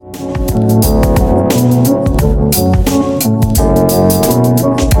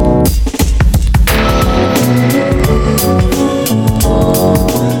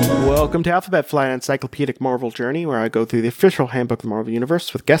Alphabet Flight Encyclopedic Marvel Journey, where I go through the official handbook of the Marvel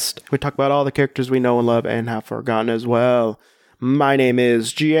Universe with guests. We talk about all the characters we know and love and have forgotten as well. My name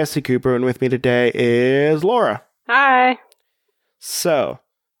is Jesse Cooper, and with me today is Laura. Hi. So,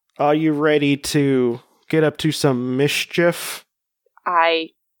 are you ready to get up to some mischief? I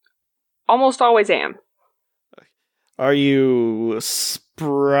almost always am. Are you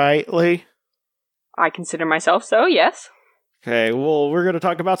sprightly? I consider myself so, yes. Okay, well, we're going to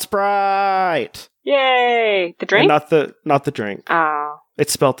talk about Sprite. Yay! The drink? And not the drink. Oh.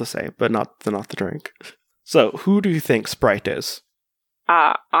 It's spelled the same, but not the drink. So, who do you think Sprite is?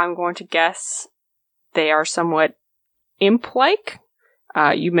 I'm going to guess they are somewhat imp-like.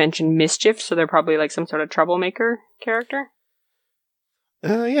 You mentioned mischief, so they're probably like some sort of troublemaker character.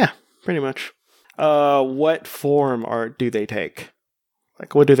 Yeah, pretty much. What form do they take?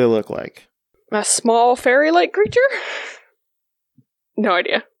 Like, what do they look like? A small fairy-like creature? No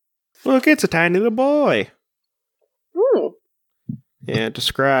idea. Look, it's a tiny little boy. Ooh. Yeah,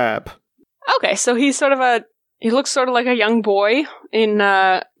 describe. Okay, so he looks sort of like a young boy in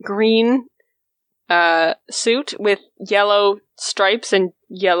a green suit with yellow stripes and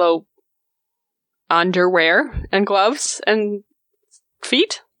yellow underwear and gloves and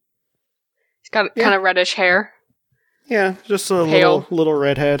feet. He's got kind of reddish hair. Yeah, just a Pale. little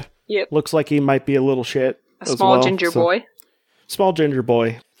redhead. Yep. Looks like he might be a little shit. A small ginger boy. Small ginger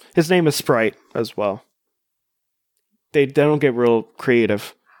boy. His name is Sprite as well. They don't get real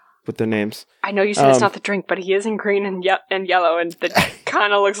creative with their names. I know you said it's not the drink, but he is in green and yellow, and it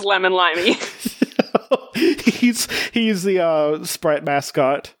kind of looks lemon limey. He's the Sprite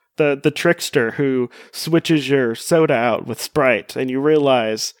mascot, the trickster who switches your soda out with Sprite, and you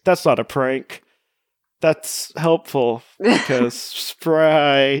realize that's not a prank. That's helpful because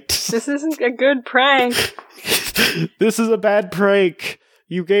Sprite. This isn't a good prank. This is a bad prank.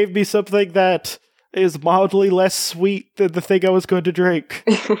 You gave me something that is mildly less sweet than the thing I was going to drink.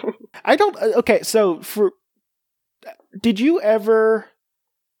 Okay, so did you ever,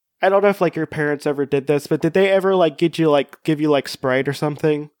 I don't know if like your parents ever did this, but did they ever like give you like Sprite or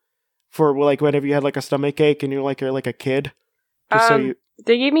something for like whenever you had like a stomach ache and you're like a kid?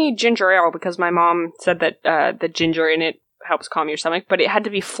 They gave me ginger ale because my mom said that the ginger in it helps calm your stomach, but it had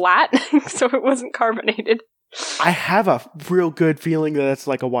to be flat, so it wasn't carbonated. I have a real good feeling that it's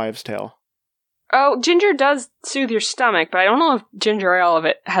like a wives' tale. Oh, ginger does soothe your stomach, but I don't know if ginger ale of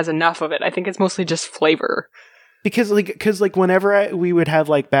it has enough of it. I think it's mostly just flavor. Because whenever we would have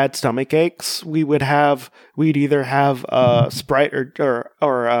like bad stomach aches, we'd either have Sprite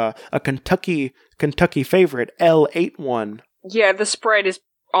or a Kentucky favorite L81. Yeah, the Sprite is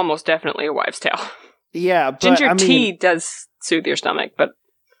almost definitely a wives' tale. Yeah, but ginger tea does soothe your stomach, but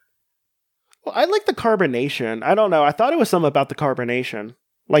well, I like the carbonation. I don't know. I thought it was something about the carbonation.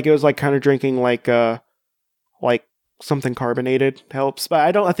 Like it was like kind of drinking like something carbonated helps.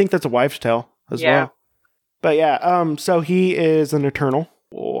 But I think that's a wives' tale as well. But yeah, so he is an Eternal.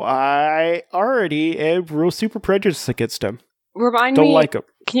 I already am real super prejudiced against him. Don't like him.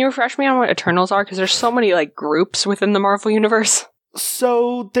 Can you refresh me on what Eternals are? Because there's so many like groups within the Marvel Universe.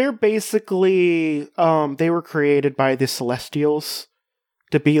 So they're basically they were created by the Celestials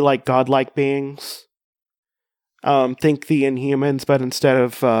to be like godlike beings. Think the Inhumans, but instead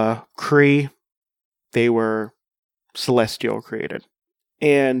of Kree, they were Celestial created.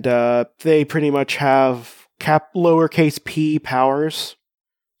 And they pretty much have lowercase p powers,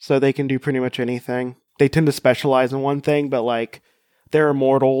 so they can do pretty much anything. They tend to specialize in one thing, but like they're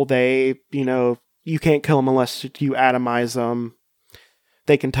immortal. They, you can't kill them unless you atomize them.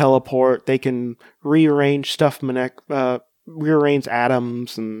 They can teleport. They can rearrange stuff, rearrange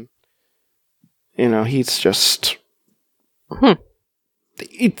atoms, and he's just.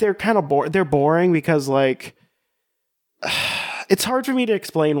 They're kind of They're boring because like it's hard for me to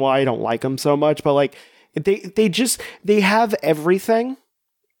explain why I don't like them so much, but like they have everything.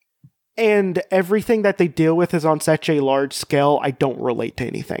 And everything that they deal with is on such a large scale, I don't relate to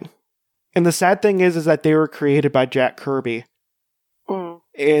anything. And the sad thing is that they were created by Jack Kirby. Mm.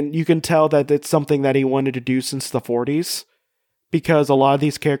 And you can tell that it's something that he wanted to do since the 40s. Because a lot of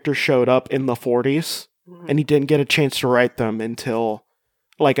these characters showed up in the 40s. Mm. And he didn't get a chance to write them until,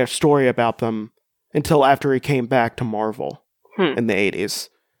 like a story about them, until after he came back to Marvel in the 80s.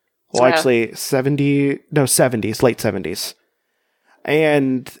 Well, actually, 70s, late 70s.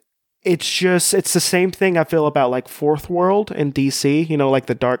 And it's the same thing I feel about like Fourth World in DC, like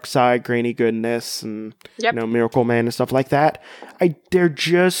the Dark Side, Granny Goodness, and Miracle Man and stuff like that.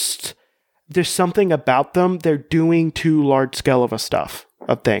 There's something about them. They're doing too large scale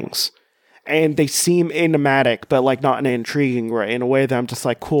of things. and they seem enigmatic, but like not in an intriguing way, in a way that I'm just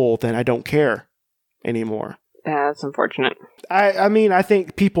like, cool, then I don't care anymore. Yeah, that's unfortunate. I mean, I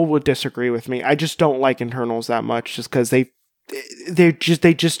think people would disagree with me. I just don't like Internals that much, just because they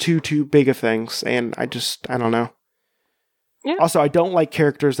just too big of things, and I don't know. Yeah. Also, I don't like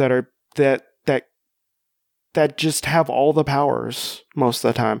characters that just have all the powers most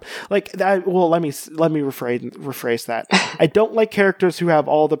of the time. Like that. Well, let me rephrase that. I don't like characters who have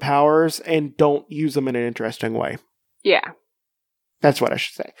all the powers and don't use them in an interesting way. Yeah. That's what I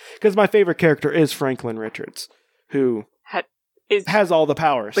should say. Because my favorite character is Franklin Richards, who has all the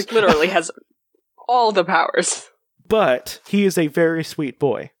powers. Like, literally has all the powers. But he is a very sweet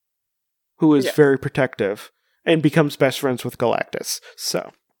boy who is very protective and becomes best friends with Galactus.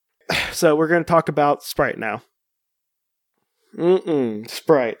 So we're going to talk about Sprite now.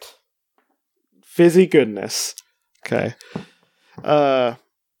 Sprite. Fizzy goodness. Okay.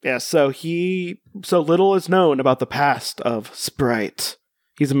 Yeah, so little is known about the past of Sprite.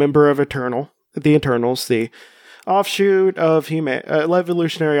 He's a member of the Eternals, the offshoot of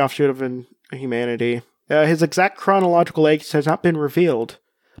evolutionary offshoot of humanity. His exact chronological age has not been revealed,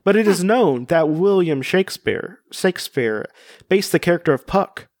 but it is known that William Shakespeare based the character of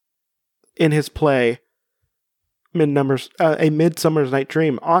Puck in his play A Midsummer's Night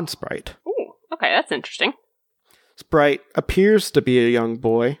Dream on Sprite. Ooh, okay, that's interesting. Sprite appears to be a young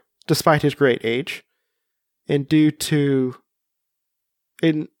boy, despite his great age, and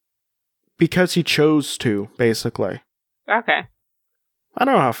because he chose to, basically. Okay. I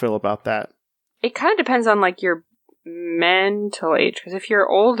don't know how I feel about that. It kind of depends on, like, your mental age, because if you're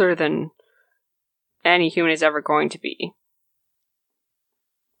older than any human is ever going to be,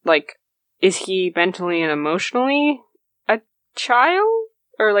 like, is he mentally and emotionally a child?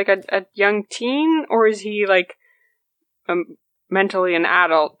 Or, like, a young teen? Or is he, like, mentally an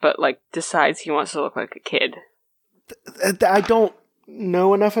adult, but, like, decides he wants to look like a kid? I don't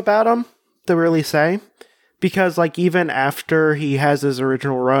know enough about him to really say. Because, like, even after he has his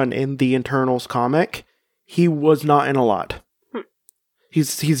original run in the Eternals comic, he was not in a lot.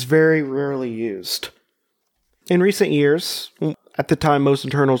 He's very rarely used. In recent years, at the time most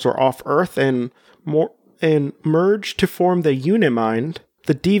Eternals were off Earth and merged to form the Unimind,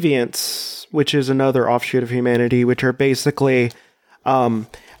 the Deviants, which is another offshoot of humanity, which are basically,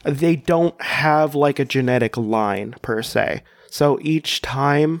 they don't have, like, a genetic line, per se. So each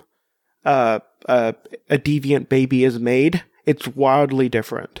time a deviant baby is made, it's wildly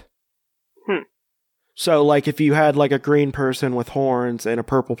different. So, like, if you had, like, a green person with horns and a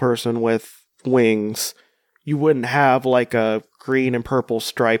purple person with wings, you wouldn't have, like, a green and purple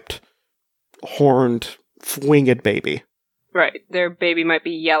striped horned winged baby. Right. Their baby might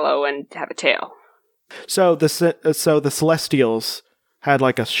be yellow and have a tail. So the Celestials had,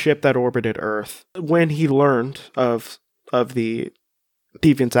 like, a ship that orbited Earth. When he learned of the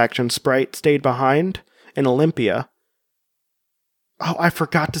Deviant's action, Sprite stayed behind in Olympia. Oh, I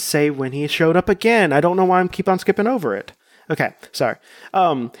forgot to say when he showed up again. I don't know why I keep on skipping over it. Okay, sorry.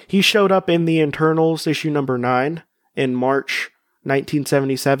 He showed up in the Eternals issue number 9 in March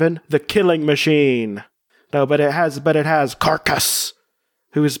 1977. The Killing Machine. No, but it has Carcass,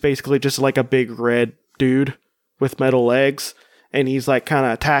 who is basically just like a big red dude with metal legs, and he's like kind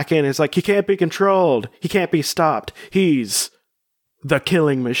of attacking. It's like, he can't be controlled. He can't be stopped. He's the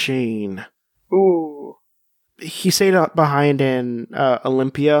Killing Machine. Ooh. He stayed behind in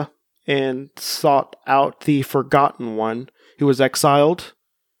Olympia and sought out the Forgotten One, who was exiled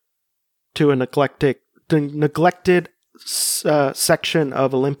to a neglected section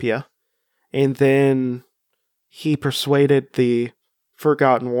of Olympia. And then he persuaded the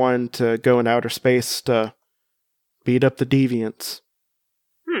Forgotten One to go in outer space to beat up the Deviants.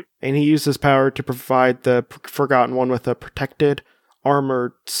 And he used his power to provide the Forgotten One with a protected,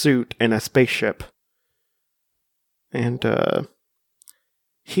 armored suit and a spaceship. And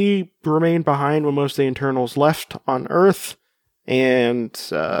he remained behind when most of the Eternals left on Earth, and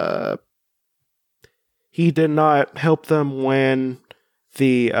he did not help them when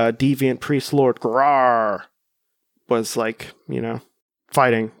the deviant priest lord Grar was, like,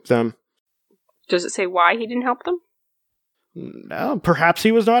 fighting them. Does it say why he didn't help them? No, perhaps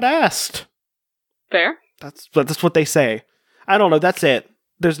he was not asked. Fair. That's what they say. I don't know, that's it.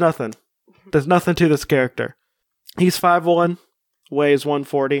 There's nothing. There's nothing to this character. He's 5'1", weighs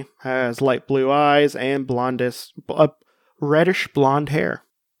 140, has light blue eyes, and reddish blonde hair.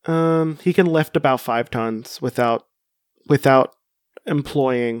 He can lift about 5 tons without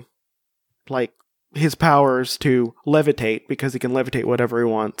employing, like, his powers to levitate, because he can levitate whatever he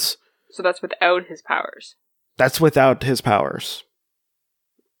wants. So that's without his powers? That's without his powers.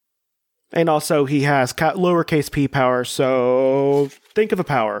 And also, he has lowercase p power, so think of a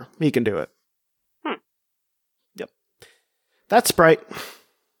power. He can do it. Yep. That's Sprite.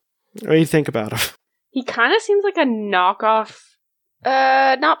 What do you think about him? He kind of seems like a knockoff,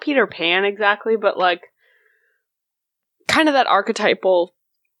 not Peter Pan exactly, but like, kind of that archetypal,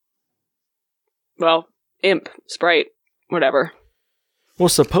 well, imp, sprite, whatever. Well,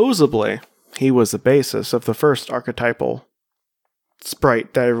 supposedly, he was the basis of the first archetypal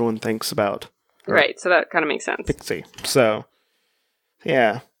sprite that everyone thinks about. Right, so that kind of makes sense. Pixie. So,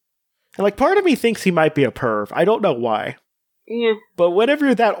 yeah. And like, part of me thinks he might be a perv. I don't know why. Yeah. But whenever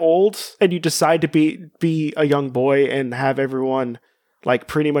you're that old and you decide to be a young boy and have everyone like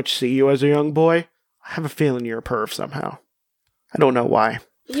pretty much see you as a young boy, I have a feeling you're a perv somehow. I don't know why.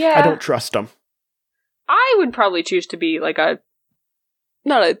 Yeah. I don't trust him. I would probably choose to be like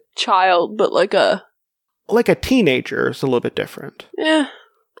not a child, but like a teenager is a little bit different. Yeah.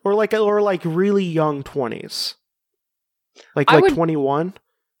 Or like really young 20s. Like 21.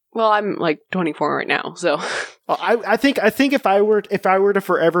 Well, I'm like 24 right now, so I think if I were to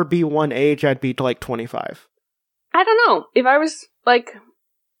forever be one age, I'd be like 25. I don't know. If I was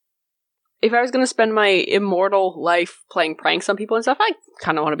going to spend my immortal life playing pranks on people and stuff, I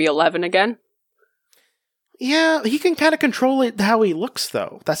kind of want to be 11 again. Yeah, he can kind of control it how he looks,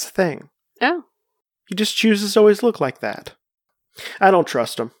 though. That's the thing. Yeah. He just chooses to always look like that. I don't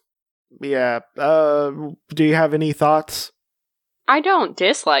trust him. Yeah. Do you have any thoughts? I don't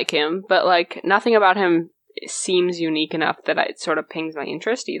dislike him, but like nothing about him seems unique enough that it sort of pings my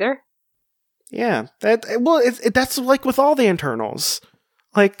interest either. Yeah. That's like with all the Internals.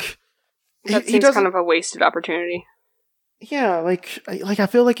 Like, that seems kind of a wasted opportunity. Yeah, like I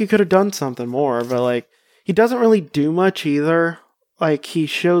feel like you could have done something more, but like he doesn't really do much either. Like he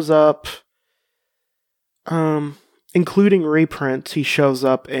shows up, including reprints, he shows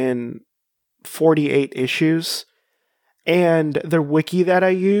up in 48 issues. And the wiki that I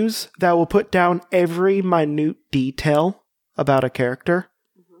use that will put down every minute detail about a character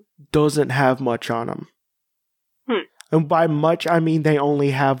doesn't have much on him. And by much, I mean they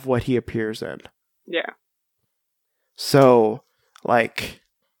only have what he appears in. Yeah. So, like,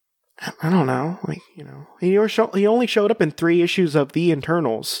 I don't know. Like, you know, he only showed up in 3 issues of The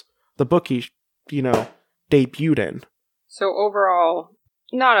Internals, the book he, debuted in. So overall,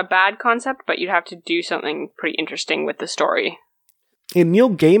 not a bad concept, but you'd have to do something pretty interesting with the story. And Neil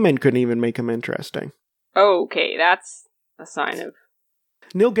Gaiman couldn't even make him interesting. Okay, that's a sign of...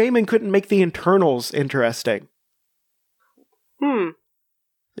 Neil Gaiman couldn't make the Internals interesting.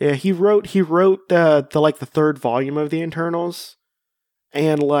 Yeah, he wrote the 3rd volume of the Internals,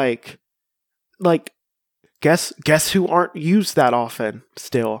 and guess who aren't used that often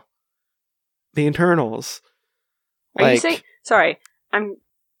still? The Internals. Are you saying... Sorry,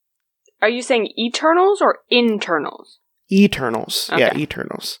 Are you saying Eternals or Internals? Eternals. Okay. Yeah,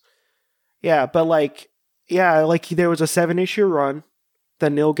 Eternals. Yeah, but there was a 7-issue run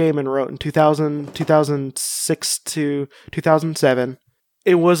that Neil Gaiman wrote in 2006 to 2007.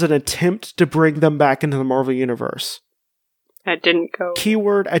 It was an attempt to bring them back into the Marvel Universe. That didn't go.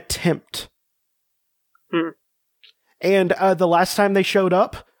 Keyword attempt. And the last time they showed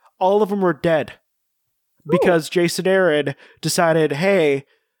up, all of them were dead. Because Jason Aaron decided, hey,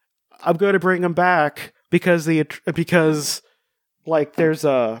 I'm going to bring them back because the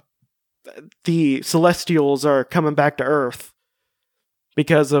Celestials are coming back to Earth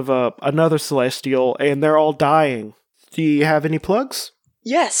because of another Celestial, and they're all dying. Do you have any plugs?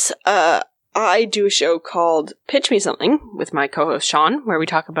 Yes, I do a show called Pitch Me Something with my co-host Sean, where we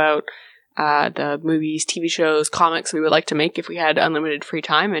talk about the movies, TV shows, comics we would like to make if we had unlimited free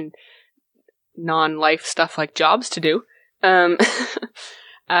time and non-life stuff like jobs to do. You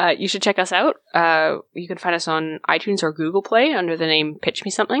should check us out. You can find us on iTunes or Google Play under the name Pitch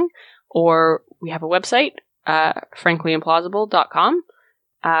Me Something, or we have a website, franklyimplausible.com.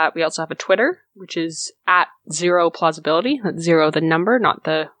 We also have a Twitter, which is @0plausibility. That's 0 the number, not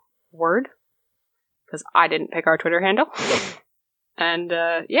the word, because I didn't pick our Twitter handle. And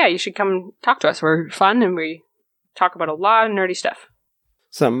you should come talk to us. We're fun and we talk about a lot of nerdy stuff.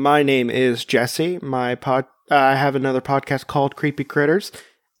 So my name is Jesse. I have another podcast called Creepy Critters.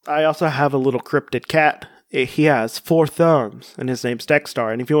 I also have a little cryptid cat. He has 4 thumbs, and his name's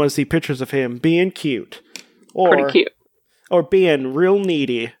Dexstar. And if you want to see pictures of him being cute, pretty cute, or being real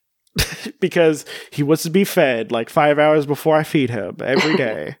needy, because he wants to be fed like 5 hours before I feed him every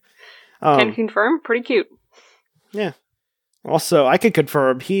day. Can confirm, pretty cute. Yeah. Also, I can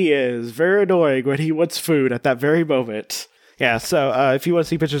confirm he is very annoying when he wants food at that very moment. Yeah, so if you want to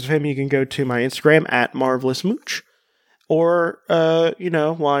see pictures of him, you can go to my Instagram @MarvelousMooch. Or,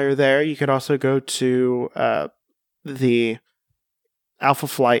 while you're there, you could also go to the Alpha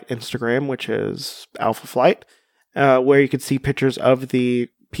Flight Instagram, which is Alpha Flight, where you can see pictures of the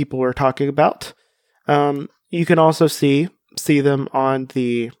people we're talking about. You can also see them on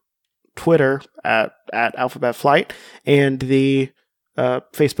the Twitter at Alphabet Flight and the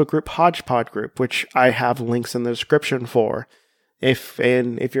Facebook group Hodgepod group, which I have links in the description for. If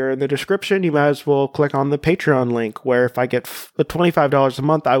you're in the description, you might as well click on the Patreon link, where if I get $25 a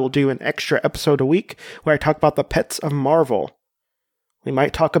month, I will do an extra episode a week where I talk about the pets of Marvel. We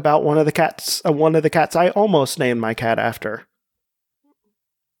might talk about one of the cats I almost named my cat after,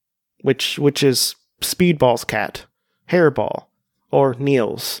 which is Speedball's cat, Hairball, or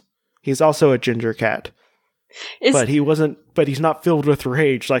Niels. He's also a ginger cat, but he's not filled with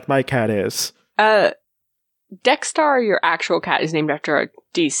rage like my cat is. Dexstar, your actual cat, is named after a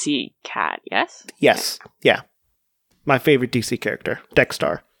DC cat, yes? Yes, yeah. My favorite DC character,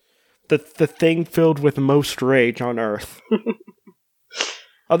 Dexstar. The thing filled with most rage on Earth.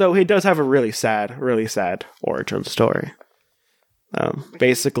 Although he does have a really sad origin story.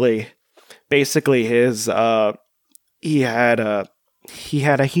 Basically his he had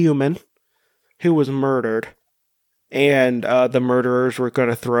a human who was murdered. And the murderers were going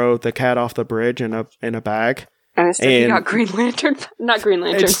to throw the cat off the bridge in a bag. And instead he got Green Lantern. Not Green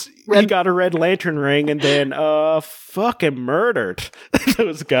Lantern. He got a Red Lantern ring and then fucking murdered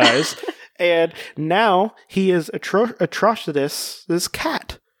those guys. And now he is Atrocitus, this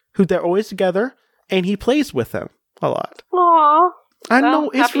cat, who they're always together, and he plays with them a lot. Aww. I know,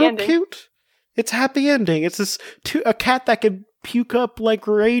 it's real cute. It's happy ending. It's a cat that can puke up like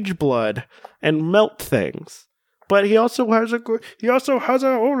rage blood and melt things. But he also has an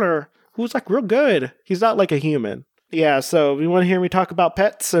owner who's like real good. He's not like a human. Yeah, so you want to hear me talk about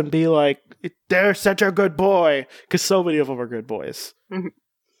pets and be like, they're such a good boy, because so many of them are good boys. Mm-hmm.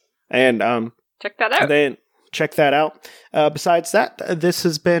 And check that out. Then check that out. Besides that, this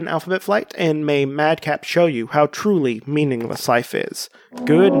has been Alphabet Flight, and may Madcap show you how truly meaningless life is.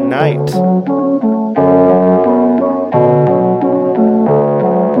 Good night.